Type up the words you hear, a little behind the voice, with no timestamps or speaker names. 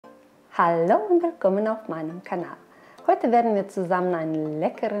Hallo und willkommen auf meinem Kanal. Heute werden wir zusammen einen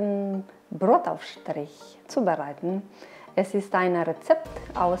leckeren Brotaufstrich zubereiten. Es ist ein Rezept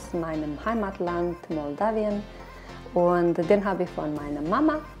aus meinem Heimatland Moldawien und den habe ich von meiner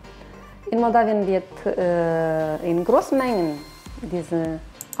Mama. In Moldawien wird in großen Mengen dieser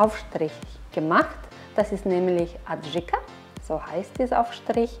Aufstrich gemacht. Das ist nämlich Adjika, so heißt dieser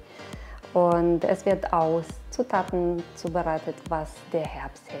Aufstrich. Und es wird aus Zutaten zubereitet, was der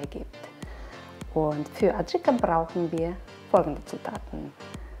Herbst hergibt. Und für Adjika brauchen wir folgende Zutaten: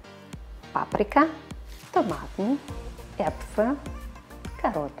 Paprika, Tomaten, Äpfel,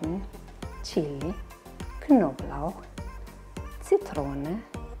 Karotten, Chili, Knoblauch, Zitrone,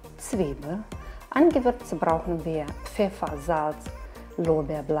 Zwiebel. An Gewürze brauchen wir Pfeffer, Salz,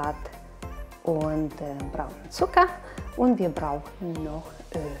 Lorbeerblatt und braunen Zucker. Und wir brauchen noch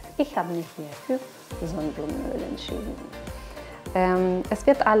Öl. Ich habe mich hier für Sonnenblumenöl entschieden. Es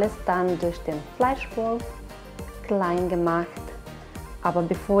wird alles dann durch den Fleischwolf klein gemacht. Aber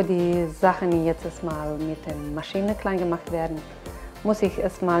bevor die Sachen jetzt erstmal mit der Maschine klein gemacht werden, muss ich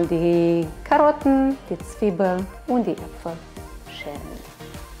erstmal die Karotten, die Zwiebeln und die Äpfel schälen.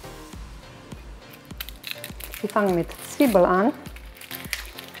 Ich fange mit Zwiebeln an.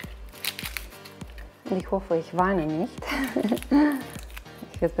 Ich hoffe, ich weine nicht.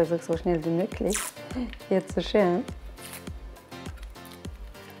 Ich werde versuchen, so schnell wie möglich hier zu schälen.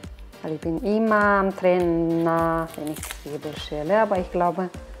 Weil ich bin immer am Tränen nah, wenn ich Zwiebeln schäle. Aber ich glaube,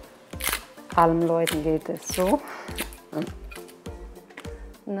 allen Leuten geht es so.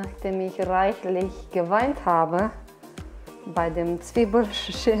 Nachdem ich reichlich geweint habe bei dem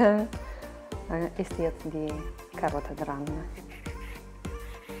Zwiebelschälen, ist jetzt die Karotte dran.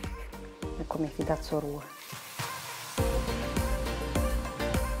 Dann komme ich wieder zur Ruhe.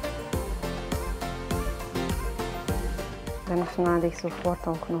 Dann schneide ich sofort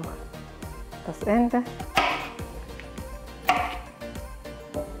auch noch das Ende.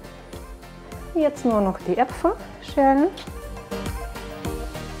 Jetzt nur noch die Äpfel schälen.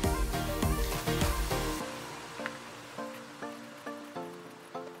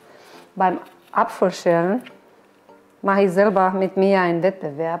 Beim Apfelschälen mache ich selber mit mir einen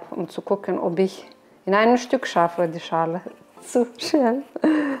Wettbewerb, um zu gucken, ob ich in einem Stück schaffe, die Schale zu schälen.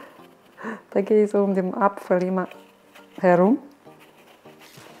 Da gehe ich so um den Apfel immer herum.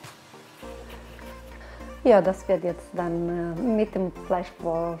 Ja, das wird jetzt dann mit dem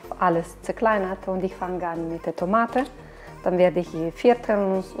Fleischwolf alles zerkleinert und ich fange an mit der Tomate. Dann werde ich die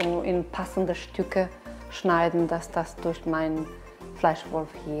vierteln und in passende Stücke schneiden, dass das durch meinen Fleischwolf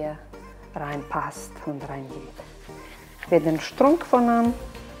hier reinpasst und reingeht. Ich werde den Strunk von der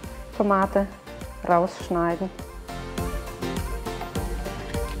Tomate rausschneiden.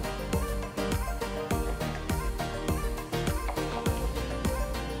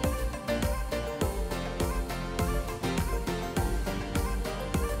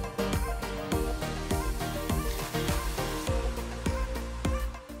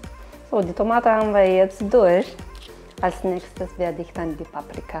 So, die Tomate haben wir jetzt durch. Als nächstes werde ich dann die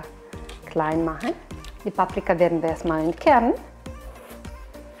Paprika klein machen. Die Paprika werden wir erstmal entkernen.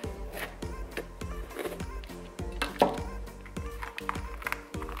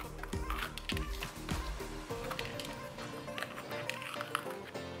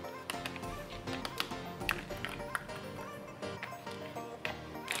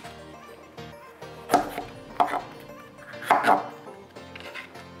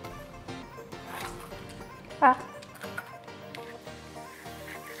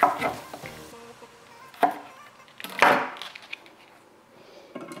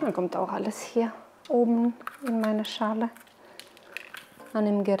 Dann kommt auch alles hier oben in meine Schale an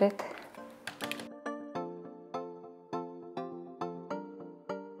dem Gerät.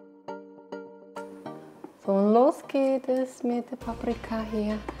 So, und los geht es mit der Paprika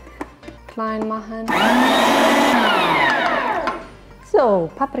hier klein machen. So,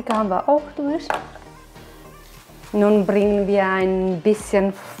 Paprika haben wir auch durch. Nun bringen wir ein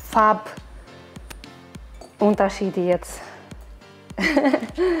bisschen Farbunterschiede jetzt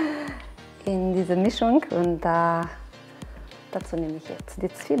in diese Mischung und dazu nehme ich jetzt die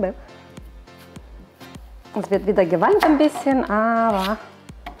Zwiebel. Es wird wieder geweint ein bisschen, aber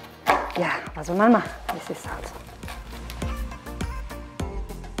ja, was soll man machen? Das ist halt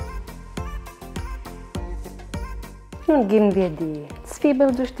so. Nun gehen wir die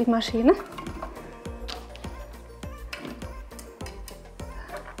Zwiebel durch die Maschine.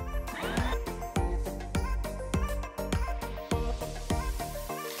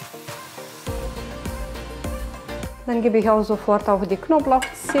 Dann gebe ich auch sofort auch die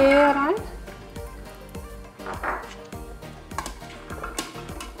Knoblauchzehe rein.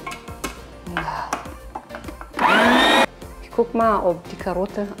 Ich guck mal, ob die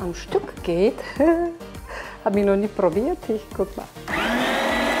Karotte am Stück geht. Habe ich noch nie probiert. Ich guck mal.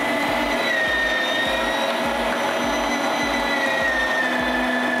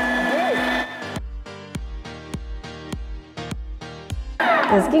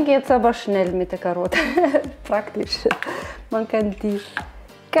 Das ging jetzt aber schnell mit der Karotte. Praktisch. Man kann die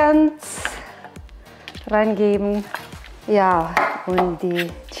ganz reingeben. Ja, und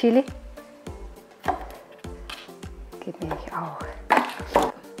die Chili gebe ich auch.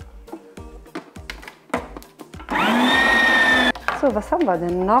 So, was haben wir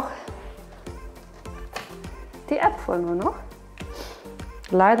denn noch? Die Äpfel nur noch.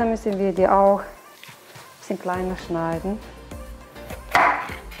 Leider müssen wir die auch ein bisschen kleiner schneiden.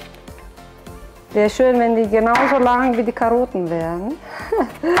 Wäre schön, wenn die genauso lang wie die Karotten wären.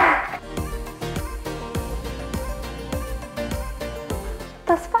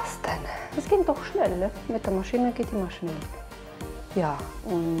 Das war's dann. Es ging doch schnell, ne? Mit der Maschine geht immer schnell. Ja,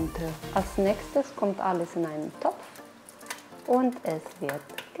 und als nächstes kommt alles in einen Topf und es wird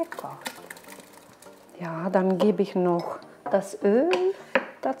gekocht. Ja, dann gebe ich noch das Öl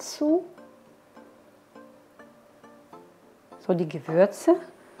dazu. So die Gewürze.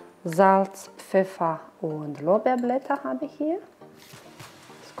 Salz, Pfeffer und Lorbeerblätter habe ich hier.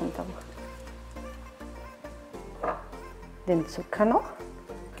 Das kommt auch. Den Zucker noch.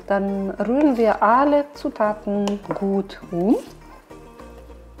 Dann rühren wir alle Zutaten gut um.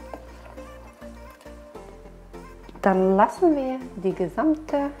 Dann lassen wir die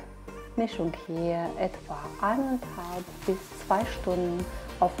gesamte Mischung hier etwa 1,5 bis 2 Stunden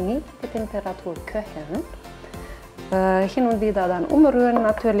auf niedrige Temperatur köcheln. Hin und wieder dann umrühren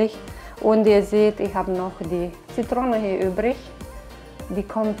natürlich. Und ihr seht, ich habe noch die Zitrone hier übrig. Die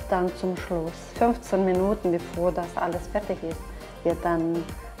kommt dann zum Schluss. 15 Minuten bevor das alles fertig ist, wird dann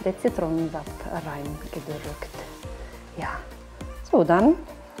der Zitronensaft reingedrückt. Ja, so dann,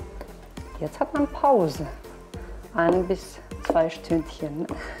 jetzt hat man Pause. 1 bis 2 Stündchen.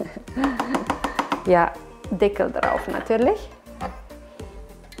 Ja, Deckel drauf natürlich.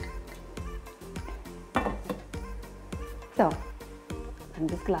 So, dann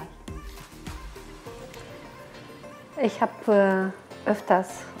bis gleich. Ich habe öfters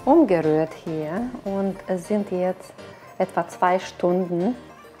umgerührt hier und es sind jetzt etwa 2 Stunden,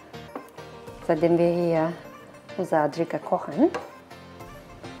 seitdem wir hier unser Adjika kochen.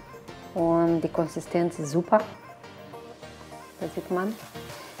 Und die Konsistenz ist super, das sieht man.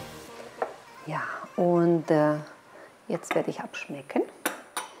 Ja, und jetzt werde ich abschmecken,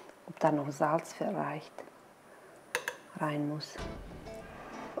 ob da noch Salz vielleicht rein muss.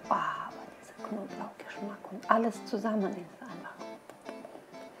 Oh, aber dieser Knoblauchgeschmack und alles zusammen ist einfach.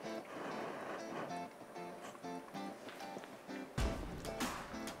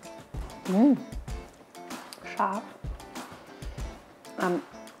 Scharf.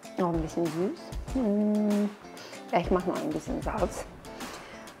 Noch ein bisschen süß. Ja, ich mache noch ein bisschen Salz.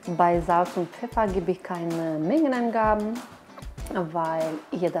 Bei Salz und Pfeffer gebe ich keine Mengenangaben, weil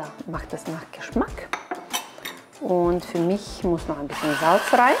jeder macht es nach Geschmack. Und für mich muss noch ein bisschen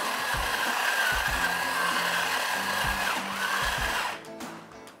Salz rein.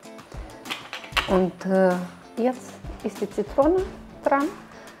 Und jetzt ist die Zitrone dran.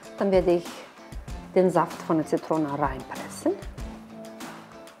 Dann werde ich den Saft von der Zitrone reinpressen.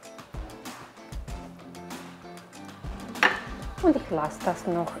 Und ich lasse das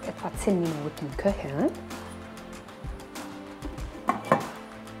noch etwa 10 Minuten köcheln.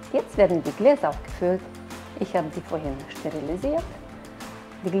 Jetzt werden die Gläser aufgefüllt. Ich habe die vorhin sterilisiert.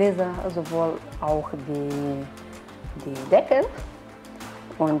 Die Gläser, sowohl auch die Deckel.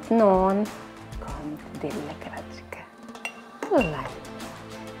 Und nun kommt die leckere Adjika. So leicht.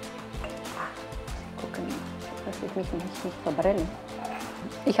 Gucken, dass ich mich nicht verbrenne.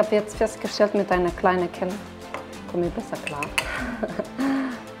 Ich habe jetzt festgestellt, mit einer kleinen Kelle komme ich besser klar.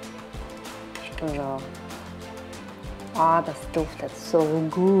 So. Ah, das duftet so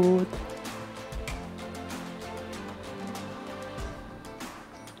gut.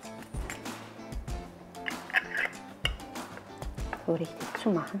 So richtig zu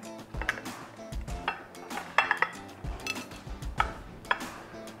machen.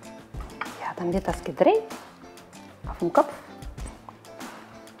 Ja, dann wird das gedreht auf dem Kopf.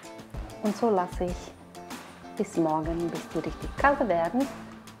 Und so lasse ich bis morgen, bis die richtig kalt werden.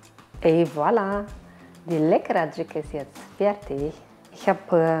 Et voilà! Die leckere Adjika ist jetzt fertig. Ich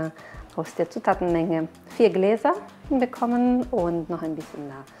habe aus der Zutatenmenge 4 Gläser bekommen und noch ein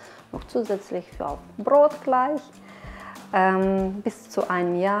bisschen noch zusätzlich für auf Brot gleich. Bis zu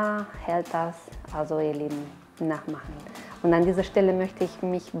einem Jahr hält das, also ihr Lieben, nachmachen. Und an dieser Stelle möchte ich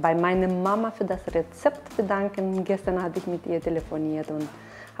mich bei meiner Mama für das Rezept bedanken. Gestern hatte ich mit ihr telefoniert und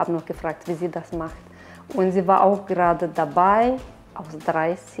habe noch gefragt, wie sie das macht. Und sie war auch gerade dabei, aus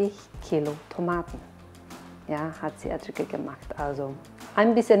 30 Kilo Tomaten. Ja, hat sie Adjika gemacht. Also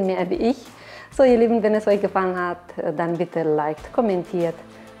ein bisschen mehr wie ich. So, ihr Lieben, wenn es euch gefallen hat, dann bitte liked, kommentiert,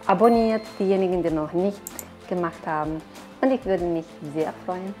 abonniert diejenigen, die noch nicht gemacht haben. Und ich würde mich sehr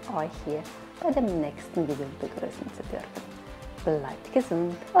freuen, euch hier bei dem nächsten Video begrüßen zu dürfen. Bleibt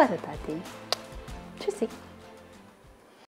gesund, eure Tati. Tschüssi.